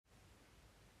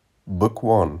Book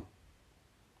 1.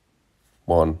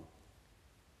 1.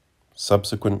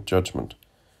 Subsequent judgment.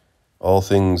 All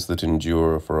things that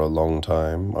endure for a long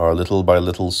time are little by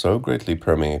little so greatly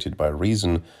permeated by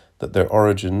reason that their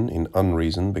origin in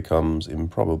unreason becomes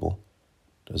improbable.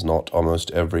 Does not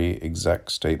almost every exact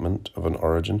statement of an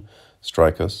origin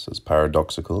strike us as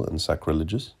paradoxical and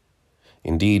sacrilegious?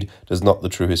 Indeed, does not the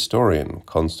true historian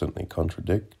constantly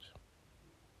contradict?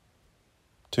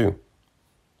 2.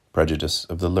 Prejudice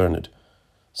of the learned.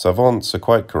 Savants are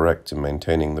quite correct in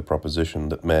maintaining the proposition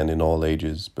that men in all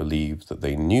ages believed that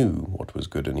they knew what was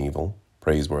good and evil,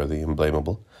 praiseworthy and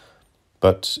blamable.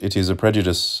 But it is a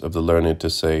prejudice of the learned to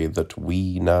say that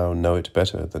we now know it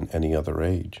better than any other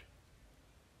age.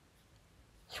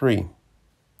 3.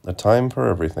 A time for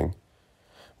everything.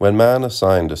 When man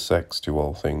assigned a sex to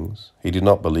all things, he did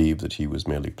not believe that he was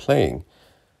merely playing,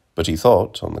 but he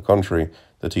thought, on the contrary,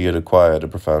 that he had acquired a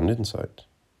profound insight.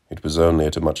 It was only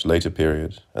at a much later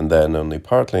period, and then only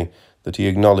partly, that he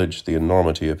acknowledged the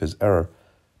enormity of his error.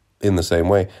 In the same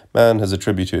way, man has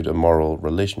attributed a moral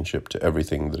relationship to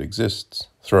everything that exists,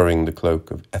 throwing the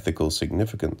cloak of ethical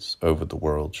significance over the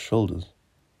world's shoulders.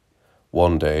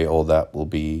 One day all that will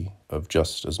be of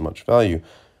just as much value,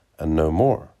 and no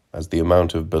more, as the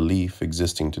amount of belief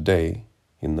existing today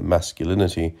in the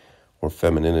masculinity or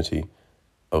femininity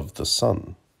of the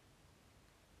sun.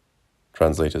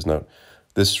 Translator's note.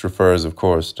 This refers, of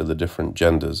course, to the different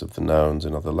genders of the nouns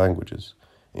in other languages.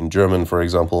 In German, for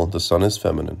example, the sun is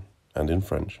feminine, and in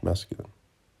French, masculine.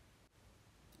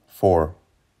 4.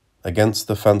 Against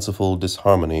the fanciful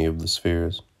disharmony of the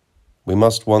spheres. We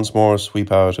must once more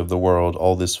sweep out of the world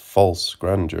all this false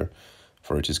grandeur,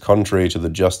 for it is contrary to the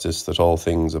justice that all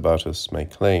things about us may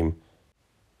claim.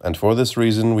 And for this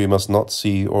reason we must not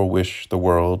see or wish the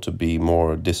world to be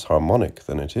more disharmonic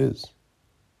than it is.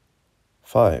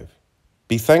 5.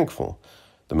 Be thankful.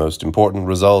 The most important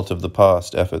result of the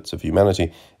past efforts of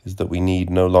humanity is that we need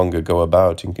no longer go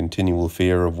about in continual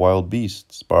fear of wild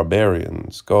beasts,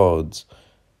 barbarians, gods,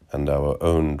 and our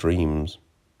own dreams.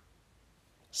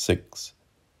 6.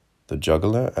 The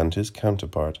juggler and his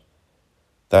counterpart.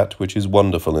 That which is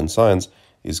wonderful in science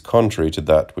is contrary to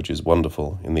that which is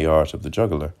wonderful in the art of the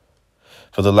juggler.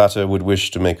 For the latter would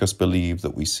wish to make us believe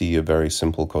that we see a very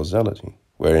simple causality,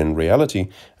 where in reality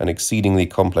an exceedingly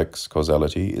complex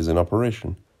causality is in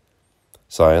operation.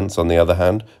 Science, on the other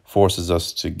hand, forces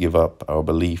us to give up our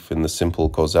belief in the simple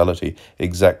causality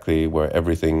exactly where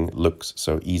everything looks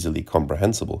so easily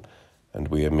comprehensible, and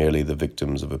we are merely the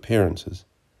victims of appearances.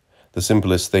 The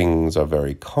simplest things are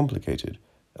very complicated,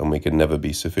 and we can never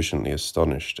be sufficiently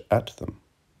astonished at them.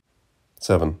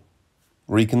 7.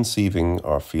 Reconceiving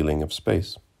our feeling of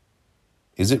space.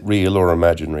 Is it real or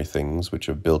imaginary things which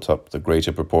have built up the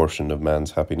greater proportion of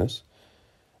man's happiness?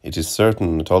 It is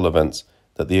certain, at all events,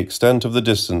 that the extent of the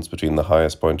distance between the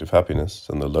highest point of happiness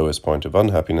and the lowest point of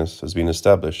unhappiness has been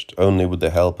established only with the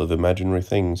help of imaginary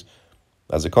things.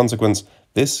 As a consequence,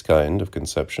 this kind of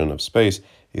conception of space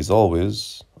is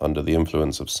always, under the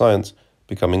influence of science,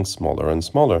 becoming smaller and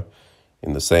smaller,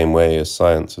 in the same way as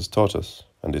science has taught us,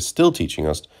 and is still teaching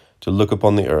us, to look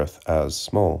upon the earth as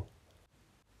small.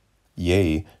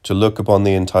 Yea, to look upon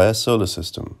the entire solar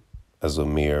system as a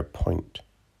mere point.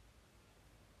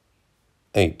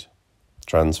 8.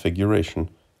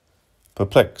 Transfiguration.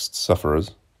 Perplexed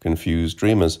sufferers, confused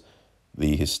dreamers,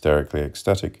 the hysterically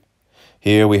ecstatic.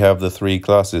 Here we have the three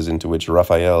classes into which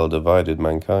Raphael divided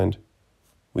mankind.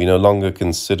 We no longer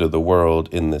consider the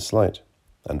world in this light,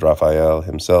 and Raphael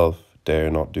himself dare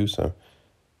not do so.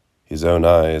 His own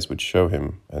eyes would show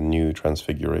him a new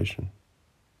transfiguration.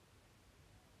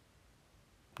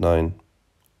 9.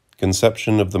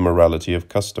 Conception of the morality of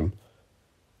custom.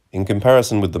 In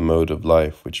comparison with the mode of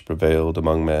life which prevailed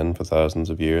among men for thousands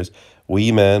of years,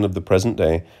 we men of the present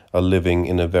day are living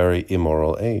in a very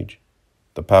immoral age.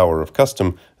 The power of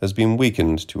custom has been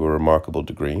weakened to a remarkable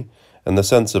degree, and the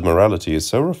sense of morality is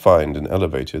so refined and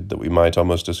elevated that we might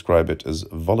almost describe it as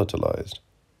volatilized.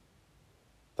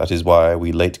 That is why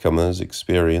we latecomers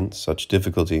experience such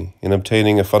difficulty in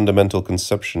obtaining a fundamental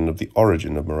conception of the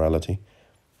origin of morality.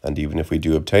 And even if we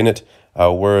do obtain it,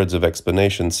 our words of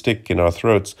explanation stick in our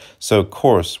throats, so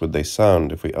coarse would they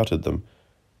sound if we uttered them,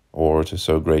 or to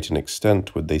so great an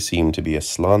extent would they seem to be a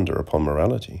slander upon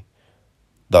morality.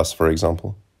 Thus, for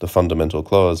example, the fundamental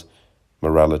clause,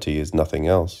 morality is nothing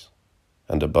else,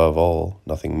 and above all,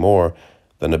 nothing more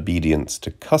than obedience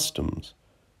to customs,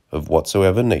 of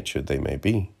whatsoever nature they may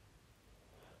be.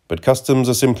 But customs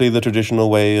are simply the traditional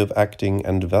way of acting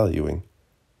and valuing.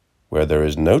 Where there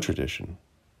is no tradition,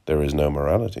 there is no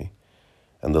morality,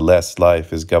 and the less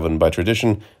life is governed by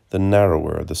tradition, the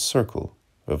narrower the circle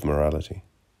of morality.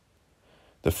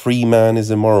 The free man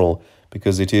is immoral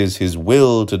because it is his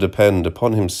will to depend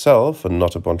upon himself and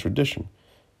not upon tradition.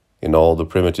 In all the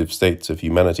primitive states of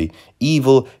humanity,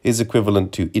 evil is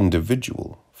equivalent to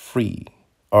individual, free,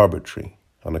 arbitrary,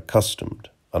 unaccustomed,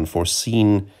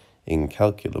 unforeseen,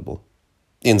 incalculable.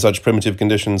 In such primitive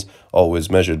conditions,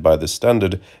 always measured by this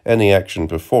standard, any action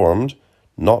performed,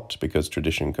 not because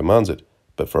tradition commands it,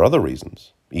 but for other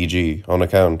reasons, e.g., on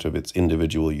account of its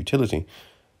individual utility,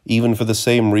 even for the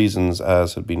same reasons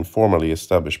as had been formerly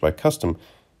established by custom,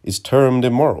 is termed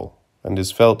immoral, and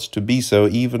is felt to be so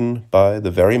even by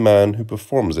the very man who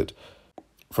performs it,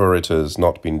 for it has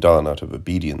not been done out of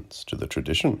obedience to the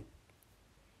tradition.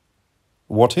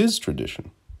 What is tradition?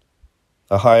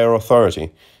 A higher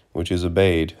authority, which is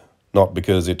obeyed, not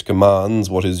because it commands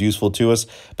what is useful to us,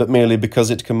 but merely because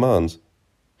it commands.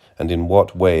 And in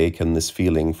what way can this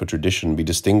feeling for tradition be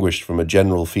distinguished from a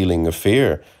general feeling of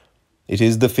fear? It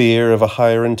is the fear of a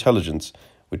higher intelligence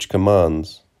which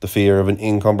commands, the fear of an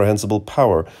incomprehensible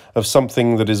power, of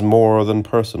something that is more than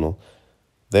personal.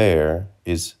 There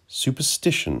is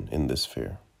superstition in this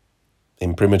fear.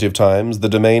 In primitive times, the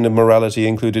domain of morality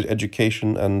included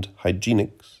education and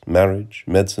hygienics, marriage,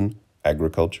 medicine,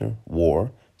 agriculture,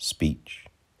 war, speech,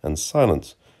 and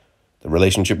silence, the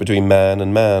relationship between man,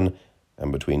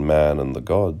 and between man and the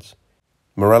gods.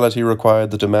 Morality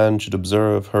required that a man should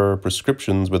observe her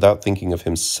prescriptions without thinking of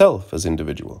himself as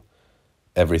individual.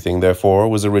 Everything, therefore,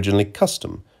 was originally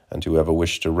custom, and whoever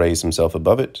wished to raise himself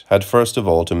above it had first of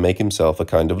all to make himself a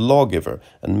kind of lawgiver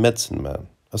and medicine man,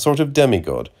 a sort of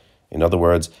demigod. In other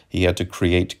words, he had to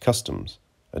create customs,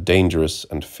 a dangerous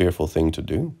and fearful thing to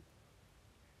do.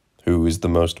 Who is the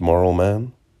most moral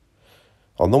man?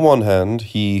 On the one hand,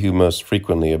 he who most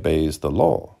frequently obeys the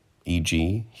law,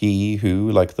 e.g., he who,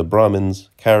 like the Brahmins,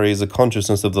 carries a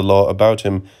consciousness of the law about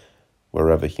him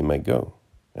wherever he may go,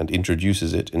 and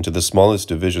introduces it into the smallest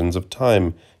divisions of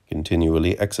time,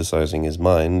 continually exercising his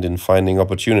mind in finding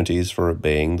opportunities for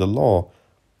obeying the law.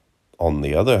 On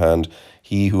the other hand,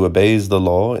 he who obeys the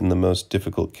law in the most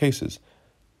difficult cases.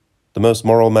 The most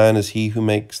moral man is he who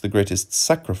makes the greatest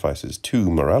sacrifices to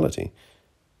morality.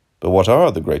 But what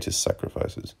are the greatest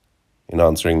sacrifices? In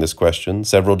answering this question,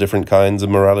 several different kinds of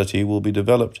morality will be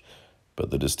developed, but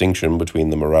the distinction between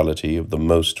the morality of the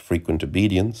most frequent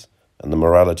obedience and the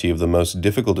morality of the most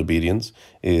difficult obedience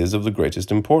is of the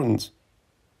greatest importance.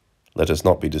 Let us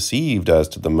not be deceived as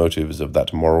to the motives of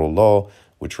that moral law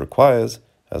which requires,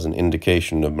 as an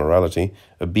indication of morality,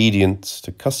 obedience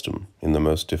to custom in the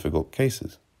most difficult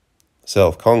cases.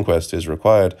 Self-conquest is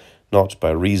required not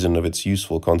by reason of its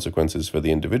useful consequences for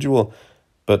the individual,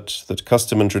 but that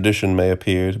custom and tradition may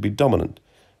appear to be dominant,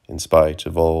 in spite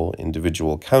of all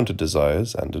individual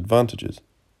counter-desires and advantages.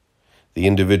 The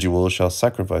individual shall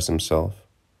sacrifice himself,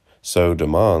 so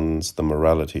demands the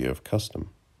morality of custom.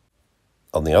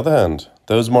 On the other hand,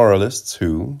 those moralists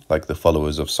who, like the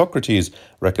followers of Socrates,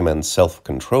 recommend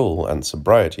self-control and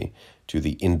sobriety to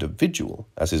the individual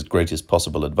as his greatest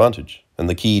possible advantage and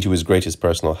the key to his greatest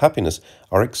personal happiness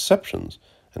are exceptions,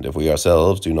 and if we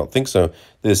ourselves do not think so,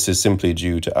 this is simply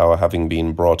due to our having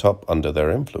been brought up under their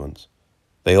influence.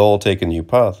 They all take a new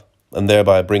path, and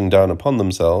thereby bring down upon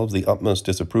themselves the utmost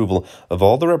disapproval of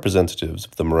all the representatives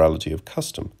of the morality of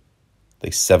custom.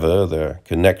 They sever their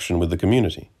connection with the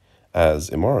community, as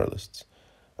immoralists,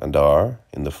 and are,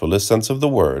 in the fullest sense of the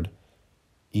word,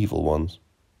 evil ones.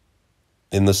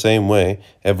 In the same way,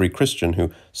 every Christian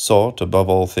who sought above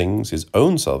all things his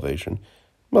own salvation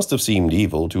must have seemed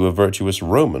evil to a virtuous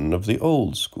Roman of the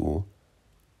old school.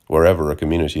 Wherever a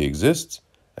community exists,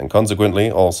 and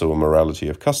consequently also a morality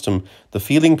of custom, the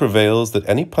feeling prevails that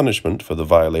any punishment for the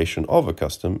violation of a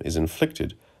custom is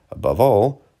inflicted, above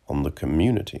all, on the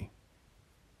community.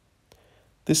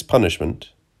 This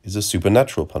punishment is a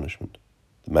supernatural punishment,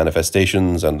 the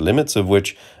manifestations and limits of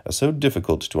which are so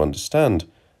difficult to understand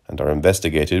and are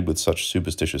investigated with such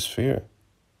superstitious fear.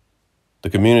 The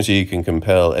community can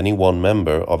compel any one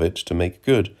member of it to make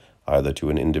good, either to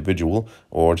an individual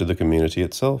or to the community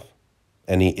itself,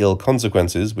 any ill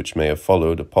consequences which may have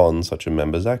followed upon such a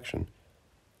member's action.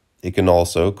 It can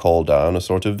also call down a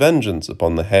sort of vengeance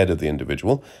upon the head of the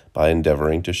individual by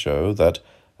endeavoring to show that,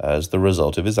 as the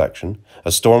result of his action,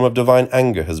 a storm of divine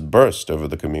anger has burst over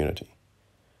the community.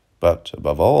 But,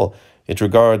 above all, it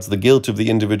regards the guilt of the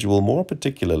individual more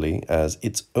particularly as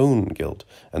its own guilt,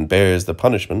 and bears the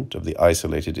punishment of the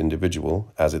isolated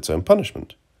individual as its own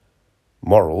punishment.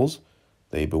 Morals,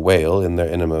 they bewail in their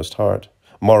innermost heart,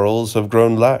 morals have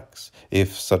grown lax,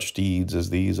 if such deeds as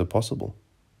these are possible.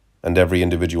 And every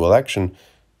individual action,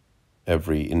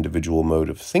 every individual mode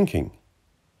of thinking,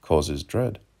 causes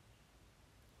dread.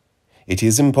 It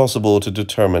is impossible to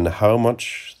determine how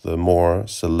much the more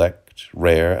select,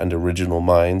 rare, and original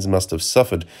minds must have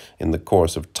suffered in the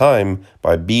course of time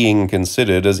by being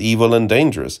considered as evil and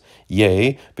dangerous,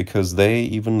 yea, because they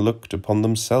even looked upon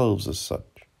themselves as such.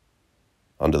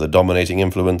 Under the dominating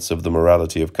influence of the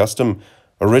morality of custom,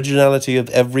 originality of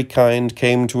every kind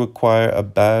came to acquire a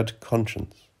bad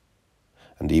conscience.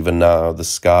 And even now the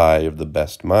sky of the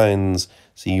best minds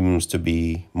seems to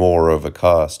be more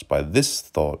overcast by this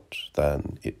thought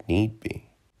than it need be.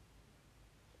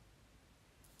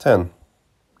 10.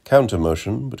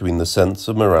 Countermotion between the sense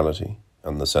of morality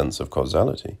and the sense of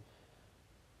causality.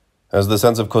 As the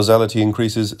sense of causality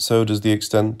increases, so does the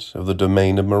extent of the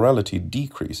domain of morality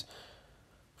decrease.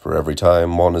 For every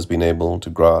time one has been able to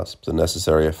grasp the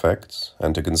necessary effects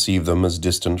and to conceive them as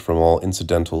distant from all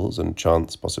incidentals and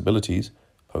chance possibilities,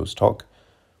 post hoc,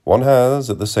 one has,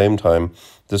 at the same time,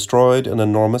 destroyed an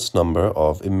enormous number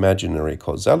of imaginary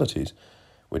causalities,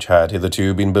 which had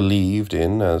hitherto been believed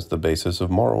in as the basis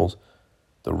of morals.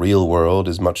 The real world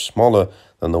is much smaller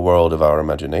than the world of our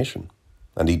imagination,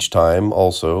 and each time,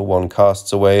 also, one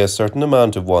casts away a certain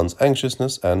amount of one's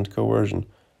anxiousness and coercion,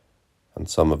 and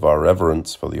some of our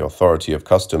reverence for the authority of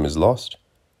custom is lost.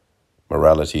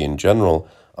 Morality in general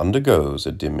undergoes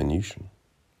a diminution.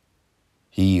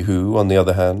 He who, on the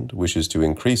other hand, wishes to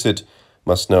increase it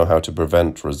must know how to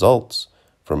prevent results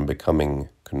from becoming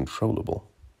controllable.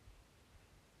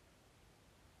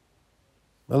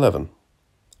 11.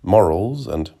 Morals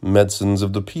and medicines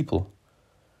of the people.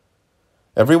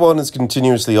 Everyone is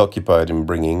continuously occupied in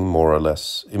bringing more or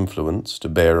less influence to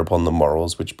bear upon the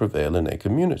morals which prevail in a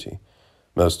community.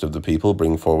 Most of the people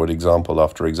bring forward example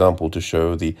after example to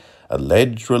show the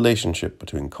alleged relationship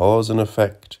between cause and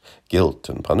effect, guilt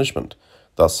and punishment,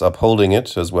 thus upholding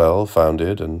it as well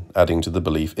founded and adding to the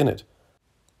belief in it.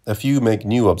 A few make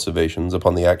new observations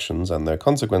upon the actions and their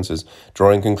consequences,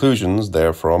 drawing conclusions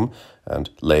therefrom and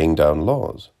laying down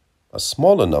laws. A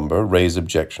smaller number raise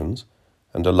objections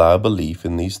and allow belief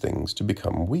in these things to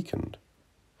become weakened.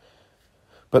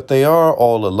 But they are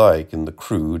all alike in the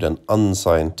crude and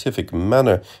unscientific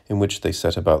manner in which they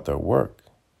set about their work.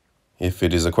 If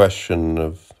it is a question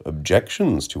of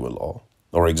objections to a law,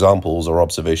 or examples or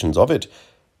observations of it,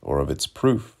 or of its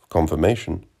proof,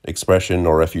 confirmation, expression,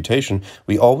 or refutation,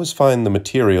 we always find the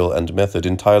material and method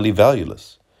entirely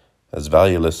valueless as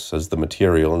the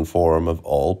material and form of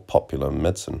all popular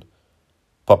medicine.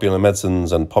 Popular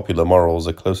medicines and popular morals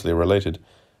are closely related,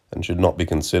 and should not be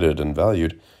considered and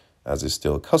valued, as is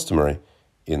still customary,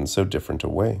 in so different a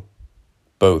way.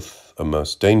 Both are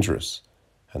most dangerous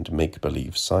and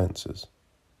make-believe sciences.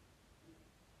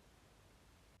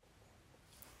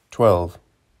 12.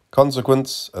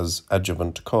 Consequence as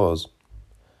adjuvant cause.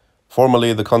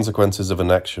 Formerly, the consequences of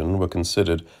an action were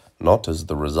considered not as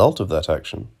the result of that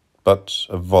action, but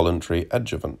a voluntary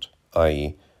adjuvant,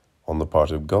 i.e., on the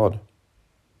part of God.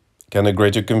 Can a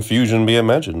greater confusion be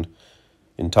imagined?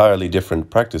 Entirely different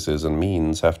practices and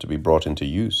means have to be brought into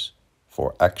use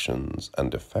for actions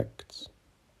and effects.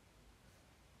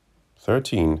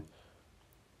 13.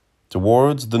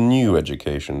 Towards the new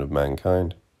education of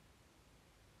mankind.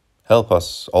 Help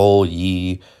us, all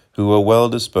ye who are well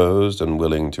disposed and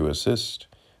willing to assist.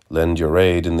 Lend your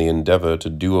aid in the endeavor to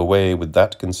do away with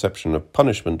that conception of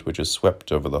punishment which has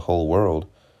swept over the whole world.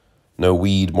 No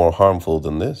weed more harmful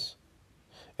than this.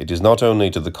 It is not only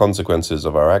to the consequences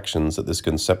of our actions that this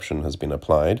conception has been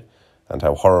applied, and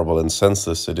how horrible and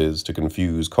senseless it is to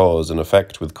confuse cause and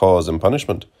effect with cause and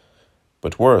punishment,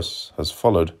 but worse has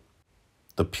followed.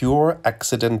 The pure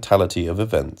accidentality of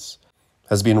events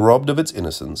has been robbed of its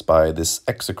innocence by this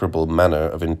execrable manner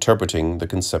of interpreting the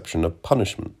conception of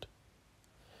punishment.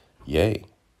 Yea,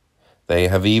 they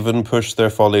have even pushed their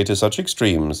folly to such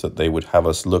extremes that they would have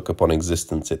us look upon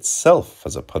existence itself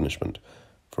as a punishment,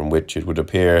 from which it would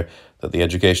appear that the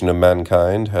education of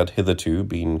mankind had hitherto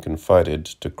been confided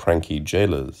to cranky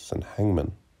jailers and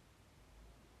hangmen.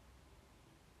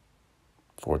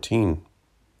 14.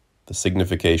 The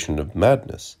signification of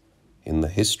madness in the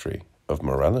history of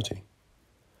morality.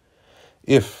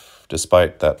 If,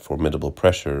 despite that formidable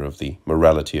pressure of the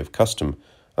morality of custom,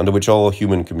 under which all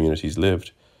human communities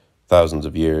lived, thousands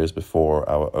of years before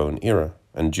our own era,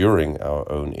 and during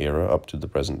our own era up to the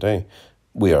present day,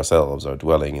 we ourselves are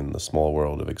dwelling in the small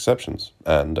world of exceptions,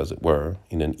 and, as it were,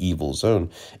 in an evil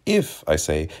zone. If, I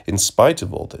say, in spite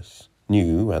of all this,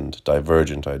 new and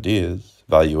divergent ideas,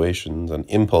 valuations, and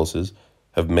impulses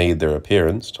have made their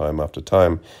appearance time after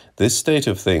time, this state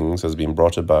of things has been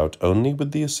brought about only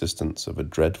with the assistance of a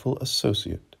dreadful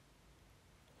associate.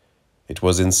 It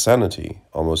was insanity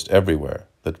almost everywhere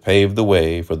that paved the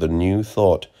way for the new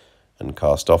thought and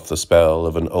cast off the spell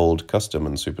of an old custom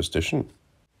and superstition.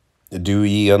 Do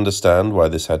ye understand why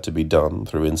this had to be done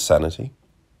through insanity?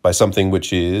 By something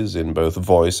which is, in both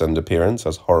voice and appearance,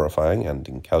 as horrifying and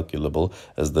incalculable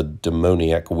as the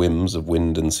demoniac whims of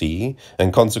wind and sea,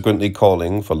 and consequently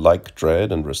calling for like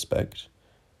dread and respect?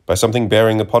 By something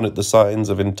bearing upon it the signs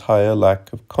of entire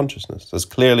lack of consciousness, as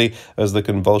clearly as the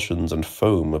convulsions and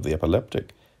foam of the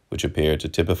epileptic, which appear to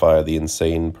typify the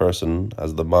insane person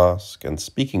as the mask and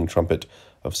speaking trumpet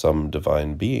of some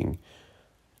divine being?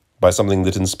 By something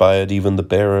that inspired even the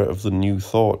bearer of the new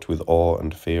thought with awe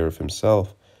and fear of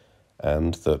himself,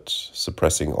 and that,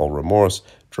 suppressing all remorse,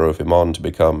 drove him on to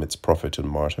become its prophet and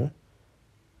martyr?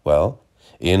 Well,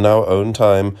 in our own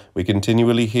time, we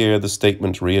continually hear the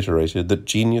statement reiterated that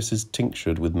genius is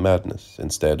tinctured with madness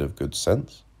instead of good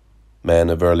sense.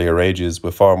 Men of earlier ages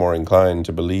were far more inclined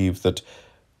to believe that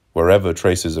wherever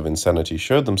traces of insanity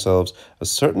showed themselves, a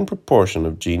certain proportion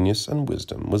of genius and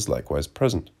wisdom was likewise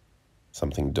present.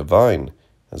 Something divine,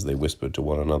 as they whispered to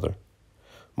one another.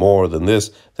 More than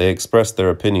this, they expressed their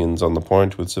opinions on the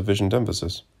point with sufficient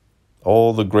emphasis.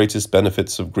 All the greatest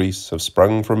benefits of Greece have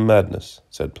sprung from madness,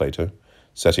 said Plato,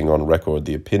 setting on record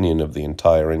the opinion of the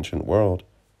entire ancient world.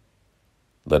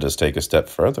 Let us take a step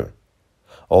further.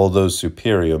 All those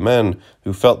superior men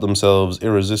who felt themselves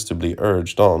irresistibly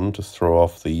urged on to throw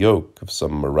off the yoke of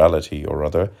some morality or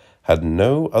other had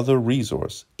no other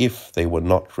resource, if they were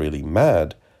not really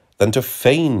mad, than to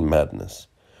feign madness,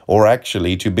 or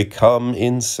actually to become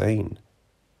insane.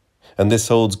 And this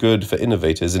holds good for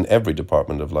innovators in every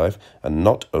department of life, and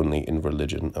not only in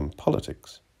religion and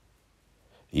politics.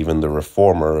 Even the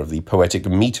reformer of the poetic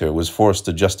metre was forced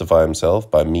to justify himself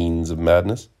by means of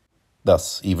madness.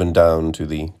 Thus, even down to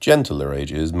the gentler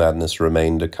ages, madness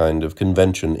remained a kind of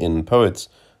convention in poets,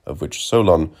 of which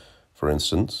Solon, for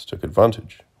instance, took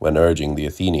advantage, when urging the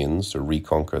Athenians to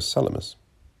reconquer Salamis.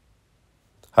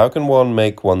 How can one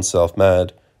make oneself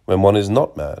mad when one is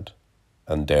not mad,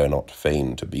 and dare not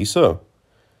feign to be so?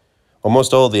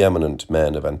 Almost all the eminent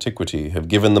men of antiquity have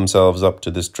given themselves up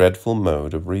to this dreadful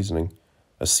mode of reasoning.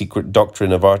 A secret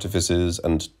doctrine of artifices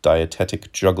and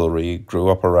dietetic jugglery grew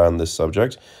up around this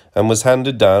subject, and was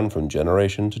handed down from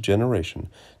generation to generation,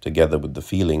 together with the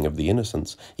feeling of the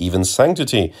innocence, even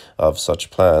sanctity, of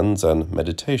such plans and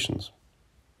meditations.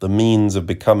 The means of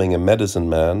becoming a medicine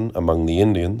man among the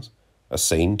Indians, a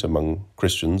saint among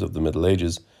Christians of the Middle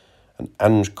Ages, an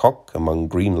Angkok among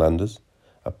Greenlanders,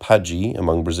 a Pagi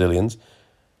among Brazilians,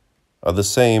 are the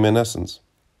same in essence.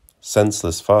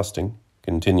 Senseless fasting,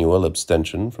 continual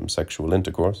abstention from sexual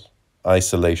intercourse,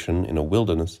 isolation in a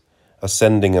wilderness,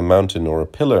 ascending a mountain or a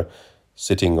pillar,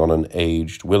 sitting on an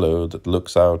aged willow that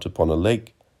looks out upon a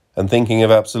lake, and thinking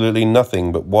of absolutely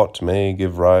nothing but what may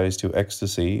give rise to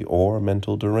ecstasy or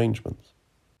mental derangements.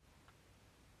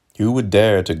 Who would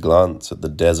dare to glance at the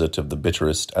desert of the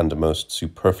bitterest and most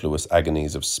superfluous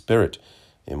agonies of spirit,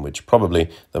 in which probably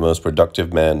the most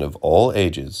productive men of all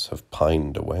ages have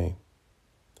pined away?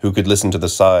 Who could listen to the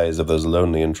sighs of those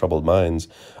lonely and troubled minds?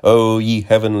 O ye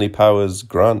heavenly powers,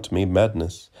 grant me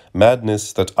madness,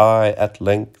 madness that I at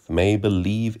length may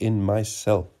believe in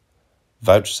myself.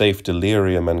 Vouchsafe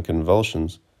delirium and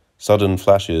convulsions, sudden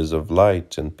flashes of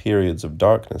light and periods of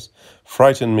darkness,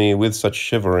 frighten me with such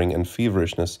shivering and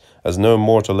feverishness as no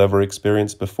mortal ever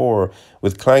experienced before,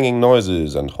 with clanging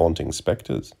noises and haunting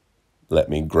spectres. Let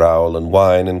me growl and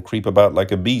whine and creep about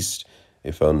like a beast,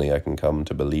 if only I can come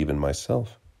to believe in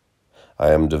myself.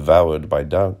 I am devoured by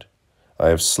doubt. I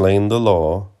have slain the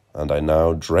law, and I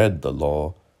now dread the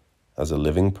law, as a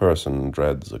living person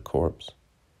dreads a corpse.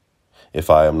 If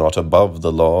I am not above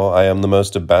the law, I am the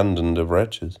most abandoned of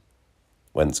wretches.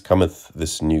 Whence cometh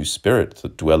this new spirit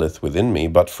that dwelleth within me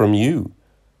but from you?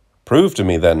 Prove to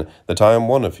me, then, that I am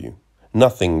one of you.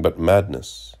 Nothing but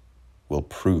madness will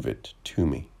prove it to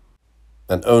me.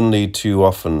 And only too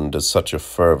often does such a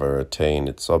fervour attain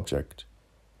its object.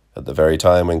 At the very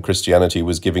time when Christianity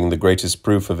was giving the greatest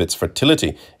proof of its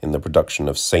fertility in the production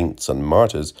of saints and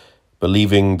martyrs,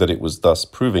 believing that it was thus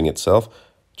proving itself,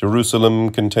 Jerusalem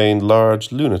contained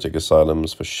large lunatic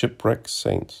asylums for shipwrecked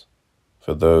saints,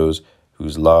 for those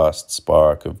whose last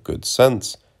spark of good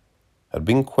sense had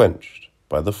been quenched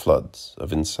by the floods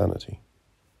of insanity.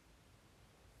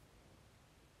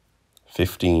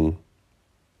 15.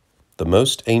 The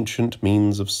most ancient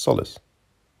means of solace.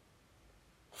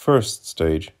 First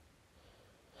stage.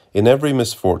 In every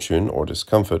misfortune or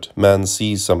discomfort, man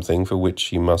sees something for which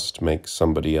he must make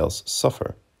somebody else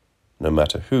suffer, no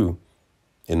matter who.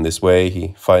 In this way,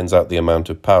 he finds out the amount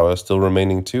of power still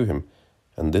remaining to him,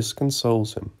 and this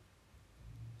consoles him.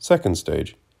 Second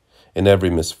stage. In every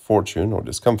misfortune or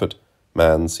discomfort,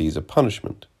 man sees a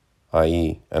punishment,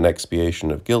 i.e., an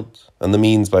expiation of guilt, and the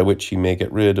means by which he may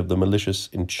get rid of the malicious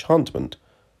enchantment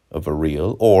of a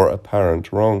real or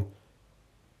apparent wrong.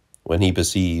 When he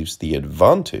perceives the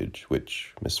advantage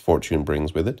which misfortune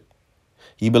brings with it,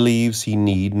 he believes he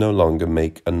need no longer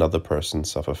make another person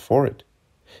suffer for it.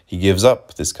 He gives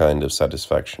up this kind of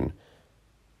satisfaction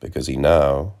because he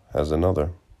now has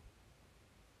another.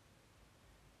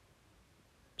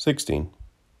 16.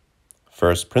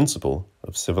 First principle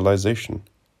of civilization.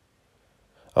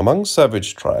 Among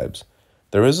savage tribes,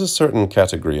 there is a certain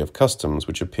category of customs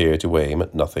which appear to aim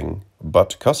at nothing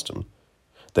but custom.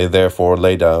 They therefore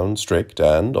lay down strict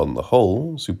and, on the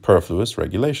whole, superfluous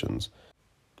regulations,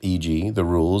 e.g., the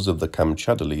rules of the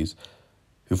Kamchadales,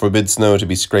 who forbid snow to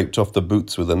be scraped off the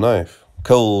boots with a knife,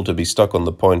 coal to be stuck on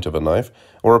the point of a knife,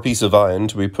 or a piece of iron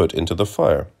to be put into the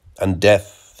fire, and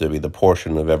death to be the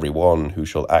portion of every one who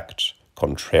shall act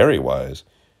contrariwise.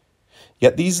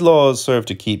 Yet these laws serve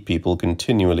to keep people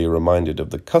continually reminded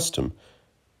of the custom,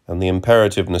 and the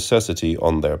imperative necessity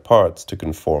on their parts to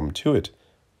conform to it.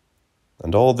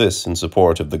 And all this in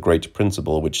support of the great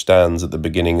principle which stands at the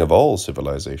beginning of all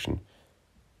civilization.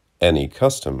 Any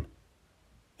custom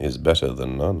is better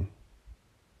than none.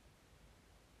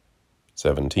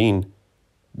 17.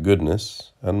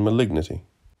 Goodness and malignity.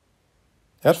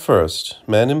 At first,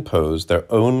 men imposed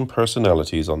their own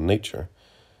personalities on nature.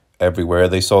 Everywhere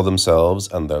they saw themselves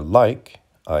and their like,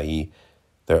 i.e.,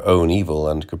 their own evil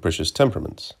and capricious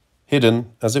temperaments,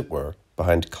 hidden, as it were,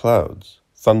 behind clouds,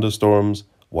 thunderstorms,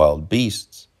 wild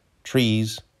beasts,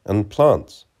 trees, and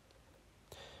plants.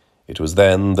 It was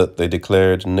then that they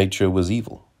declared nature was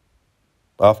evil.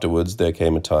 Afterwards there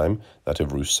came a time, that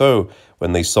of Rousseau,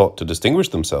 when they sought to distinguish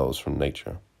themselves from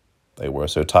nature. They were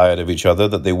so tired of each other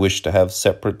that they wished to have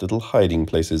separate little hiding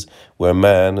places where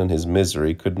man and his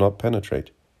misery could not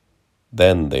penetrate.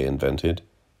 Then they invented,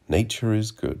 nature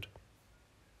is good.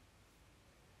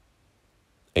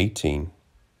 18.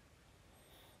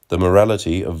 The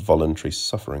morality of voluntary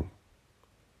suffering.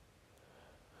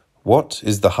 What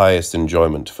is the highest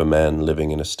enjoyment for men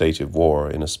living in a state of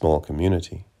war in a small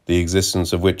community, the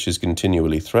existence of which is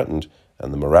continually threatened,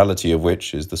 and the morality of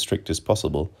which is the strictest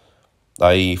possible,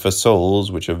 i.e., for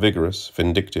souls which are vigorous,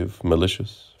 vindictive,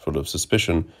 malicious, full of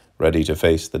suspicion, ready to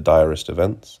face the direst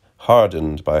events,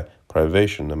 hardened by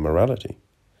privation and morality?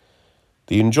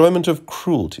 The enjoyment of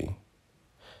cruelty.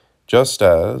 Just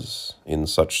as, in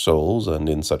such souls and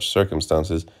in such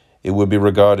circumstances, it would be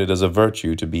regarded as a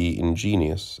virtue to be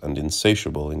ingenious and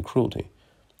insatiable in cruelty.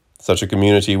 Such a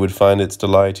community would find its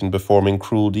delight in performing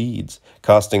cruel deeds,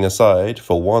 casting aside,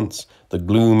 for once, the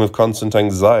gloom of constant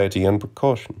anxiety and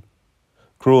precaution.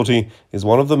 Cruelty is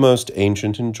one of the most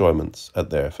ancient enjoyments at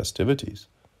their festivities.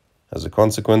 As a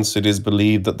consequence, it is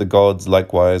believed that the gods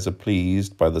likewise are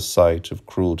pleased by the sight of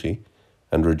cruelty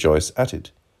and rejoice at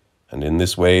it, and in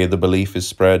this way the belief is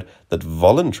spread that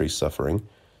voluntary suffering,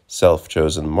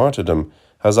 self-chosen martyrdom,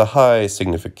 has a high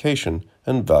signification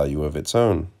and value of its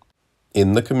own.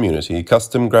 In the community,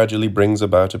 custom gradually brings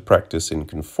about a practice in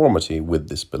conformity with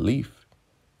this belief.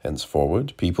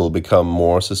 Henceforward, people become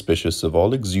more suspicious of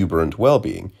all exuberant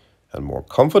well-being, and more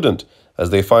confident as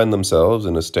they find themselves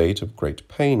in a state of great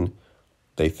pain.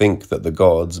 They think that the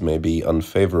gods may be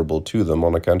unfavorable to them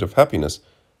on account of happiness,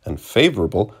 and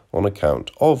favorable on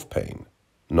account of pain,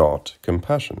 not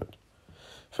compassionate.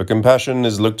 For compassion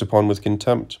is looked upon with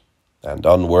contempt, and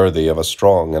unworthy of a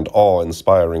strong and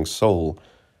awe-inspiring soul,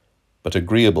 but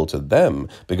agreeable to them,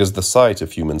 because the sight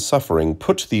of human suffering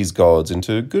puts these gods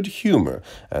into good humor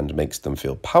and makes them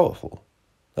feel powerful,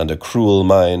 and a cruel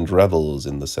mind revels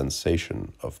in the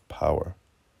sensation of power.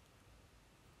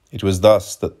 It was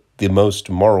thus that the most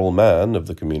moral man of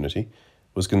the community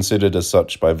was considered as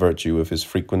such by virtue of his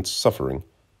frequent suffering,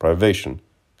 privation,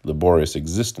 laborious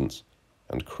existence,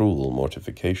 and cruel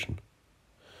mortification.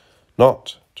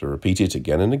 Not, to repeat it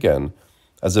again and again,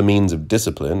 as a means of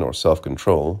discipline or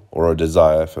self-control, or a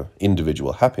desire for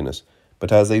individual happiness,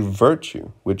 but as a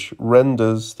virtue which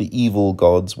renders the evil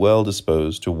gods well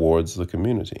disposed towards the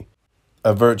community,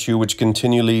 a virtue which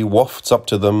continually wafts up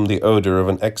to them the odor of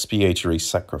an expiatory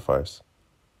sacrifice.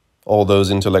 All those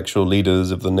intellectual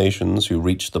leaders of the nations who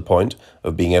reached the point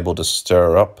of being able to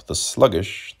stir up the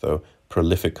sluggish, though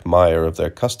prolific mire of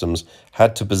their customs,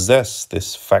 had to possess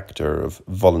this factor of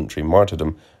voluntary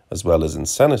martyrdom as well as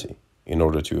insanity in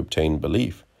order to obtain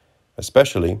belief,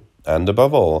 especially, and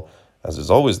above all, as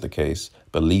is always the case,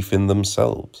 belief in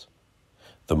themselves.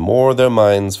 The more their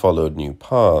minds followed new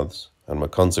paths, and were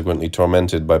consequently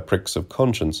tormented by pricks of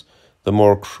conscience, the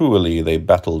more cruelly they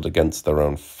battled against their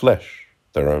own flesh,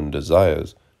 their own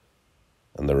desires,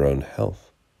 and their own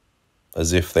health.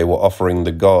 as if they were offering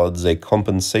the gods a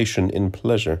compensation in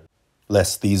pleasure,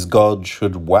 lest these gods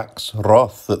should wax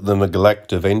wroth at the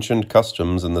neglect of ancient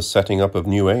customs and the setting up of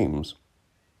new aims.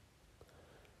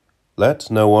 Let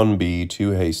no one be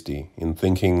too hasty in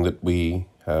thinking that we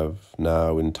have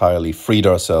now entirely freed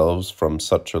ourselves from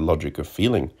such a logic of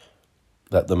feeling.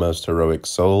 Let the most heroic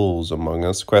souls among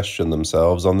us question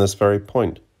themselves on this very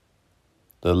point.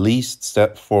 The least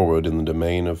step forward in the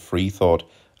domain of free thought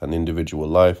and individual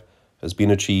life has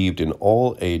been achieved in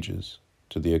all ages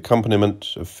to the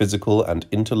accompaniment of physical and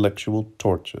intellectual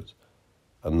tortures.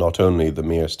 And not only the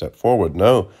mere step forward,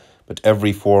 no, but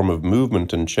every form of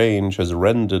movement and change has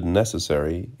rendered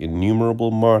necessary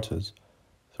innumerable martyrs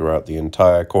throughout the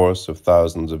entire course of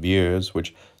thousands of years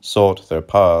which sought their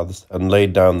paths and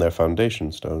laid down their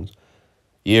foundation stones.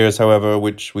 Years, however,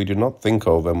 which we do not think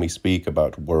of when we speak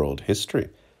about world history,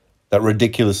 that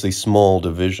ridiculously small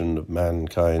division of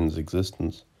mankind's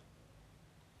existence.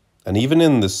 And even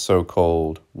in this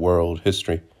so-called world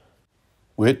history,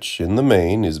 which in the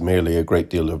main is merely a great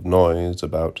deal of noise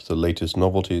about the latest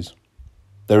novelties,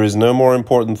 there is no more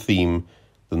important theme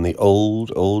than the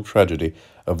old tragedy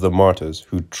of the martyrs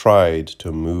who tried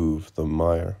to move the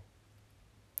mire.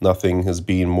 Nothing has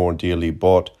been more dearly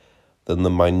bought than the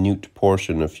minute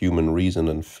portion of human reason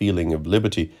and feeling of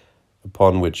liberty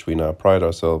upon which we now pride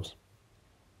ourselves.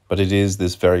 But it is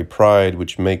this very pride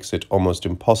which makes it almost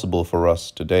impossible for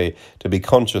us today to be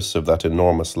conscious of that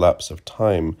enormous lapse of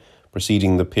time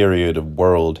preceding the period of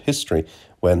world history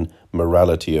when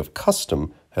morality of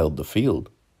custom held the field,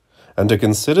 and to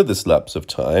consider this lapse of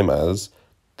time as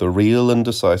the real and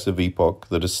decisive epoch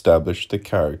that established the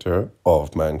character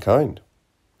of mankind.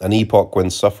 An epoch when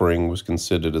suffering was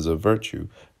considered as a virtue,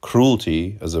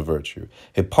 cruelty as a virtue,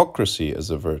 hypocrisy as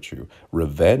a virtue,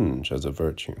 revenge as a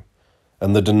virtue,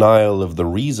 and the denial of the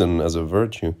reason as a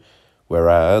virtue,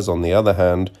 whereas, on the other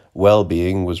hand,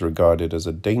 well-being was regarded as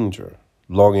a danger,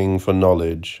 longing for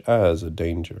knowledge as a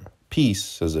danger,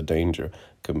 peace as a danger,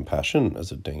 compassion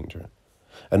as a danger.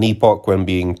 An epoch when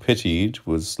being pitied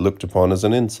was looked upon as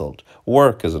an insult,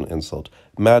 work as an insult,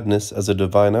 madness as a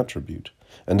divine attribute,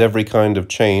 and every kind of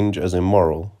change as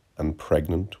immoral and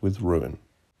pregnant with ruin.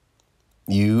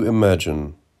 You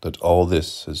imagine that all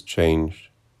this has changed,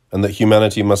 and that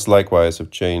humanity must likewise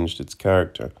have changed its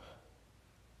character.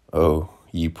 Oh,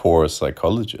 ye poor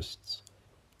psychologists,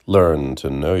 learn to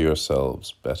know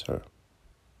yourselves better.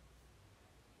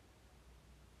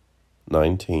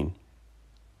 19.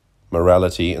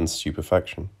 Morality and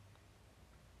stupefaction.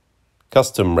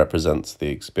 Custom represents the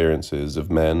experiences of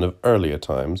men of earlier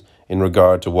times in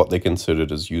regard to what they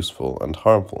considered as useful and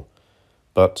harmful.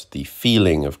 But the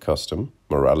feeling of custom,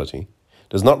 morality,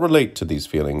 does not relate to these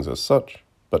feelings as such,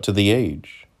 but to the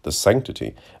age, the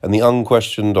sanctity, and the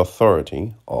unquestioned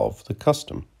authority of the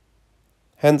custom.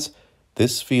 Hence,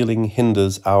 this feeling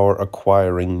hinders our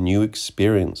acquiring new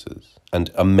experiences and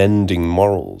amending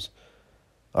morals,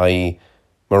 i.e.,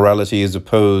 morality is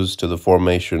opposed to the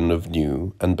formation of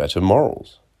new and better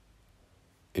morals.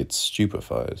 It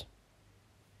stupefies.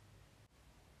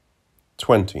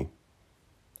 20.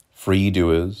 Free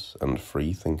doers and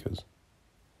free thinkers.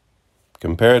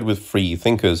 Compared with free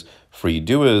thinkers, free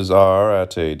doers are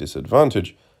at a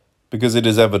disadvantage, because it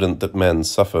is evident that men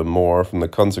suffer more from the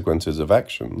consequences of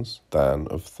actions than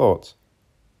of thoughts.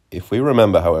 If we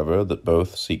remember, however, that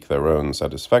both seek their own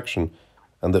satisfaction,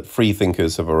 and that free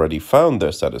thinkers have already found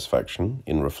their satisfaction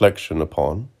in reflection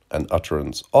upon and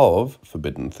utterance of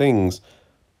forbidden things,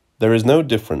 there is no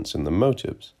difference in the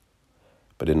motives.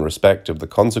 But in respect of the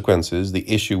consequences, the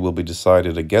issue will be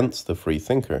decided against the free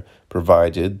thinker,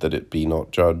 provided that it be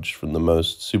not judged from the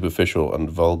most superficial and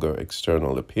vulgar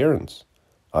external appearance,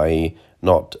 i.e.,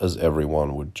 not as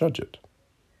everyone would judge it.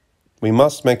 We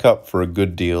must make up for a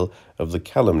good deal of the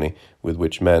calumny with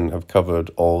which men have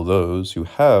covered all those who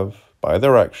have, by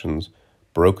their actions,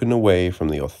 broken away from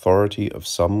the authority of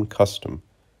some custom.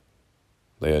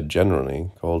 They are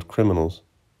generally called criminals.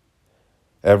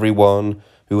 Every one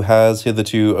who has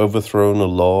hitherto overthrown a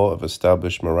law of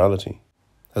established morality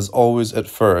has always at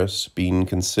first been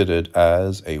considered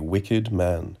as a wicked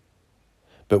man.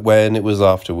 But when it was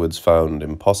afterwards found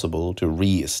impossible to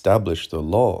re-establish the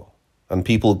law, and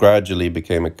people gradually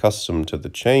became accustomed to the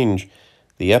change,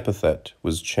 the epithet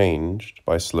was changed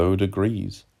by slow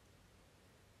degrees.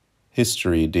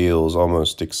 History deals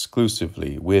almost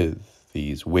exclusively with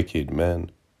these wicked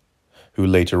men, who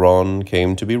later on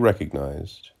came to be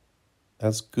recognized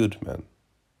as good men.